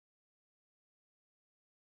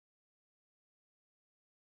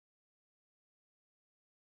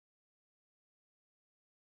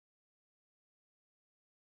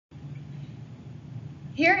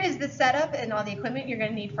Here is the setup and all the equipment you're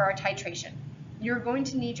going to need for our titration. You're going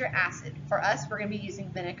to need your acid. For us, we're going to be using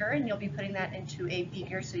vinegar, and you'll be putting that into a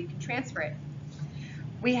beaker so you can transfer it.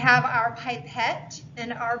 We have our pipette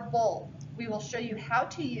and our bowl. We will show you how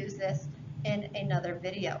to use this in another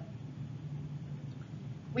video.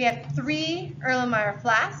 We have 3 Erlenmeyer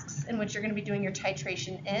flasks in which you're going to be doing your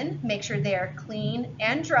titration in. Make sure they are clean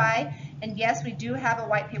and dry. And yes, we do have a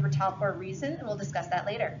white paper towel for a reason, and we'll discuss that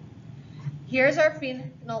later. Here's our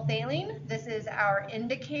phenolphthalein. This is our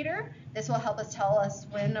indicator. This will help us tell us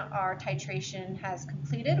when our titration has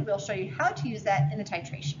completed. We'll show you how to use that in the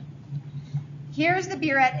titration. Here's the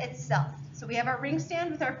burette itself. So we have our ring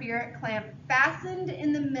stand with our burette clamp fastened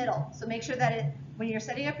in the middle. So make sure that when you're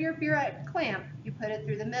setting up your burette clamp, you put it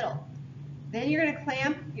through the middle. Then you're going to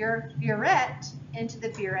clamp your burette into the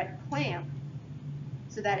burette clamp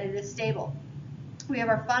so that it is stable. We have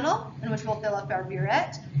our funnel in which we'll fill up our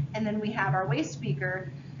burette, and then we have our waste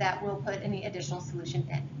beaker that will put any additional solution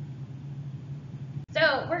in.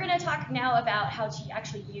 So we're going to talk now about how to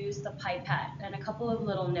actually use the pipette and a couple of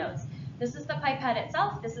little notes. This is the pipette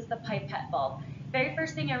itself, this is the pipette bulb. Very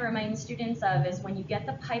first thing I remind students of is when you get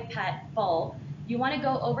the pipette bulb, you want to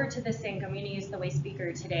go over to the sink. I'm going to use the waste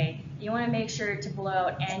beaker today. You want to make sure to blow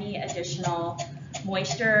out any additional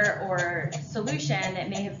moisture or solution that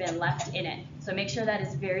may have been left in it. So make sure that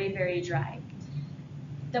is very, very dry.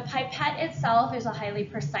 The pipette itself is a highly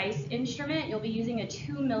precise instrument. You'll be using a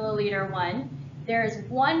 2 milliliter one. There is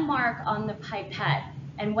one mark on the pipette,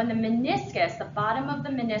 and when the meniscus, the bottom of the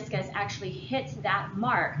meniscus actually hits that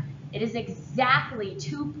mark, it is exactly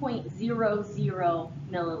 2.00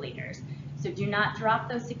 milliliters. So do not drop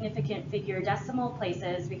those significant figure decimal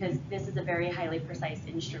places because this is a very highly precise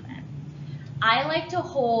instrument. I like to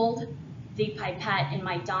hold the pipette in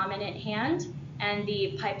my dominant hand and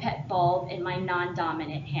the pipette bulb in my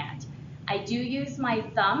non-dominant hand. I do use my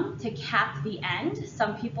thumb to cap the end.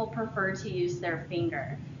 Some people prefer to use their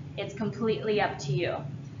finger. It's completely up to you.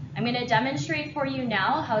 I'm going to demonstrate for you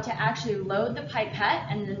now how to actually load the pipette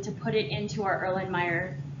and then to put it into our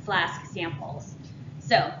Erlenmeyer flask samples.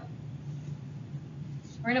 So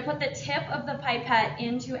we're going to put the tip of the pipette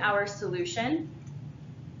into our solution.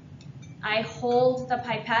 I hold the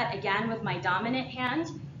pipette again with my dominant hand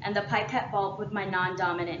and the pipette bulb with my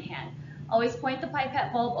non-dominant hand. Always point the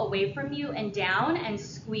pipette bulb away from you and down and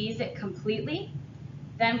squeeze it completely.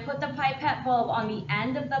 Then put the pipette bulb on the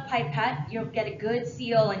end of the pipette. You'll get a good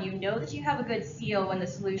seal, and you know that you have a good seal when the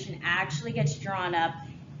solution actually gets drawn up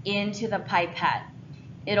into the pipette.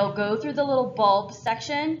 It'll go through the little bulb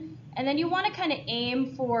section, and then you want to kind of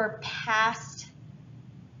aim for past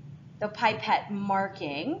the pipette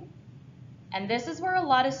marking. And this is where a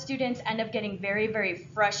lot of students end up getting very, very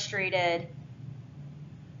frustrated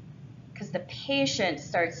because the patient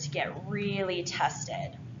starts to get really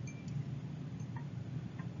tested.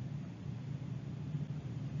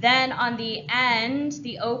 Then on the end,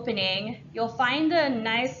 the opening, you'll find a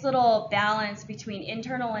nice little balance between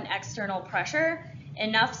internal and external pressure,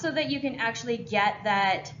 enough so that you can actually get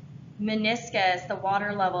that meniscus, the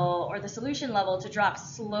water level or the solution level, to drop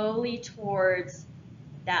slowly towards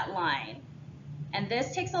that line. And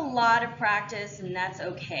this takes a lot of practice, and that's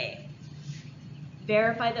okay.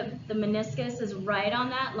 Verify that the meniscus is right on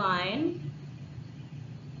that line.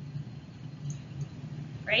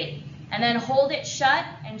 Right? And then hold it shut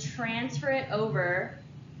and transfer it over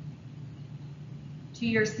to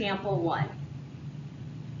your sample 1.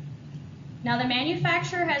 Now the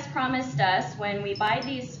manufacturer has promised us when we buy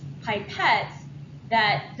these pipettes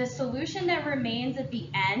that the solution that remains at the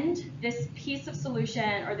end, this piece of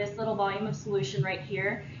solution or this little volume of solution right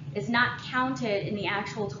here, is not counted in the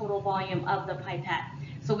actual total volume of the pipette.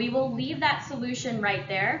 So we will leave that solution right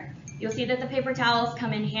there. You'll see that the paper towels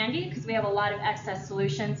come in handy because we have a lot of excess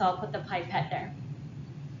solution, so I'll put the pipette there.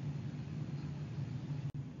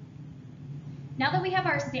 Now that we have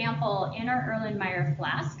our sample in our Erlenmeyer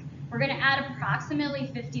flask, we're going to add approximately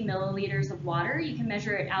 50 milliliters of water. You can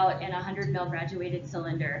measure it out in a 100 ml graduated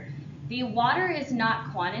cylinder. The water is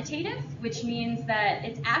not quantitative, which means that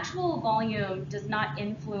its actual volume does not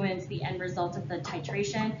influence the end result of the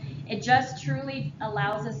titration. It just truly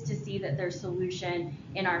allows us to see that there's solution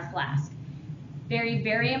in our flask. Very,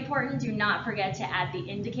 very important, do not forget to add the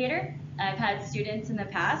indicator. I've had students in the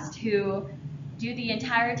past who do the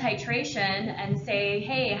entire titration and say,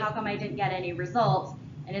 hey, how come I didn't get any results?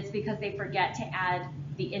 And it's because they forget to add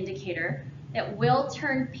the indicator. That will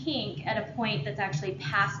turn pink at a point that's actually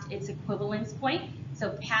past its equivalence point.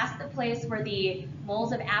 So past the place where the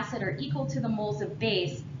moles of acid are equal to the moles of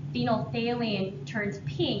base, phenolphthalein turns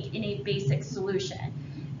pink in a basic solution.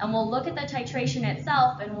 And we'll look at the titration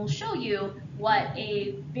itself and we'll show you what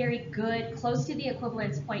a very good, close to the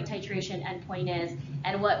equivalence point titration endpoint is,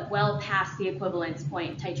 and what well past the equivalence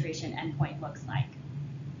point titration endpoint looks like.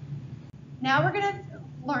 Now we're going to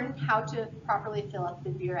learn how to properly fill up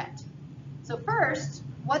the burette. So first,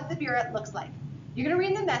 what the burette looks like. You're going to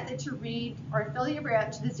read the method to read or fill your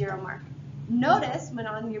burette to the 0 mark. Notice when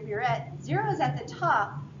on your burette, 0 is at the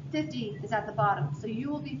top, 50 is at the bottom. So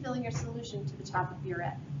you will be filling your solution to the top of the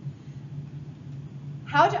burette.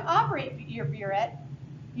 How to operate your burette,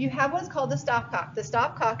 you have what's called the stopcock. The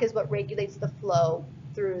stopcock is what regulates the flow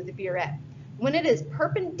through the burette. When it is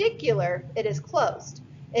perpendicular, it is closed.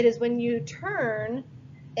 It is when you turn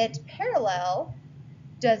it parallel,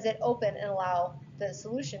 does it open and allow the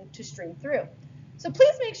solution to stream through. So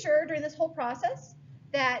please make sure during this whole process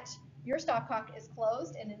that your stopcock is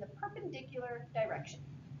closed and in the perpendicular direction.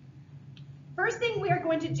 First thing we are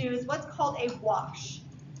going to do is what's called a wash.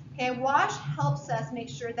 Okay, a wash helps us make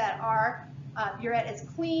sure that our burette is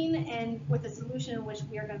clean and with the solution in which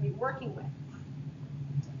we are going to be working with.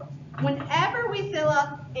 Whenever we fill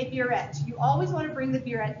up a burette, you always want to bring the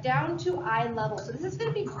burette down to eye level. So this is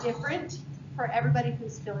going to be different for everybody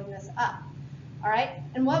who's filling this up. All right,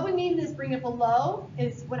 and what we mean is bring it below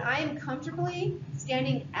is when I am comfortably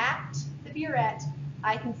standing at the burette,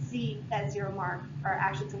 I can see that 0 mark, or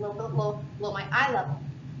actually it's a little bit below my eye level.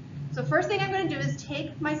 So first thing I'm going to do is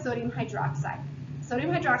take my sodium hydroxide. Sodium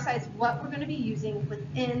hydroxide is what we're going to be using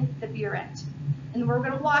within the burette, and we're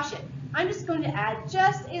going to wash it. I'm just going to add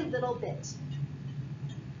just a little bit.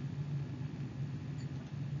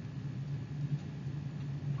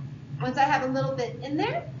 Once I have a little bit in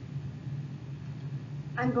there,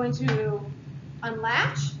 I'm going to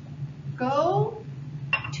unlatch, go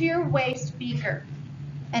to your waste beaker.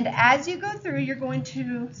 And as you go through, you're going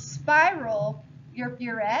to spiral your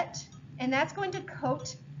burette, and that's going to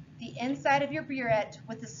coat the inside of your burette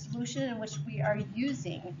with the solution in which we are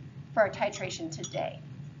using for our titration today.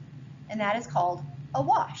 And that is called a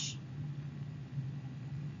wash.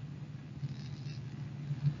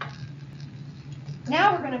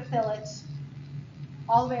 Now we're going to fill it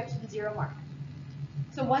all the way up to the 0 mark.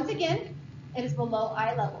 So once again, it is below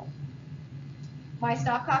eye level. My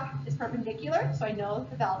stopcock is perpendicular, so I know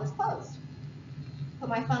the valve is closed. Put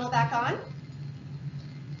my funnel back on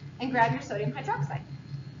and grab your sodium hydroxide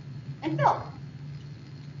and fill.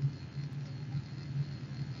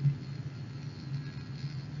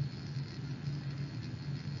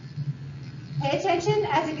 Pay attention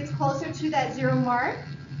as it gets closer to that 0 mark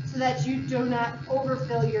so that you do not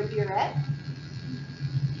overfill your burette.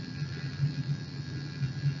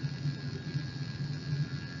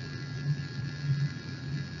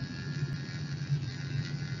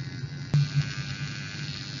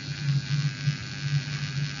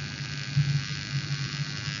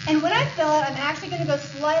 And when I fill it, I'm actually going to go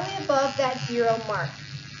slightly above that 0 mark.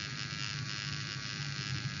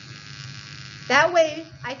 That way,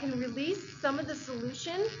 I can release some of the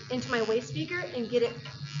solution into my waste beaker and get it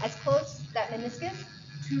as close, that meniscus,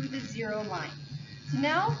 to the 0 line. So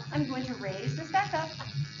now I'm going to raise this back up,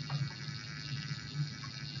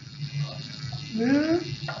 move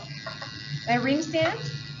my ring stand,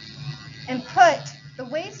 and put the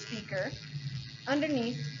waste beaker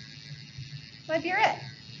underneath my burette.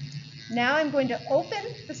 Now I'm going to open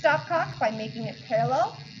the stopcock by making it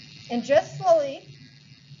parallel, and just slowly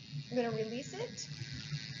I'm going to release it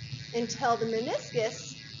until the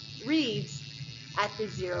meniscus reads at the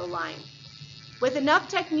 0 line. With enough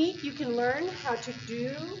technique, you can learn how to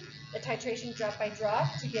do the titration drop by drop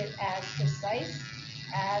to get as precise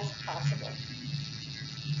as possible.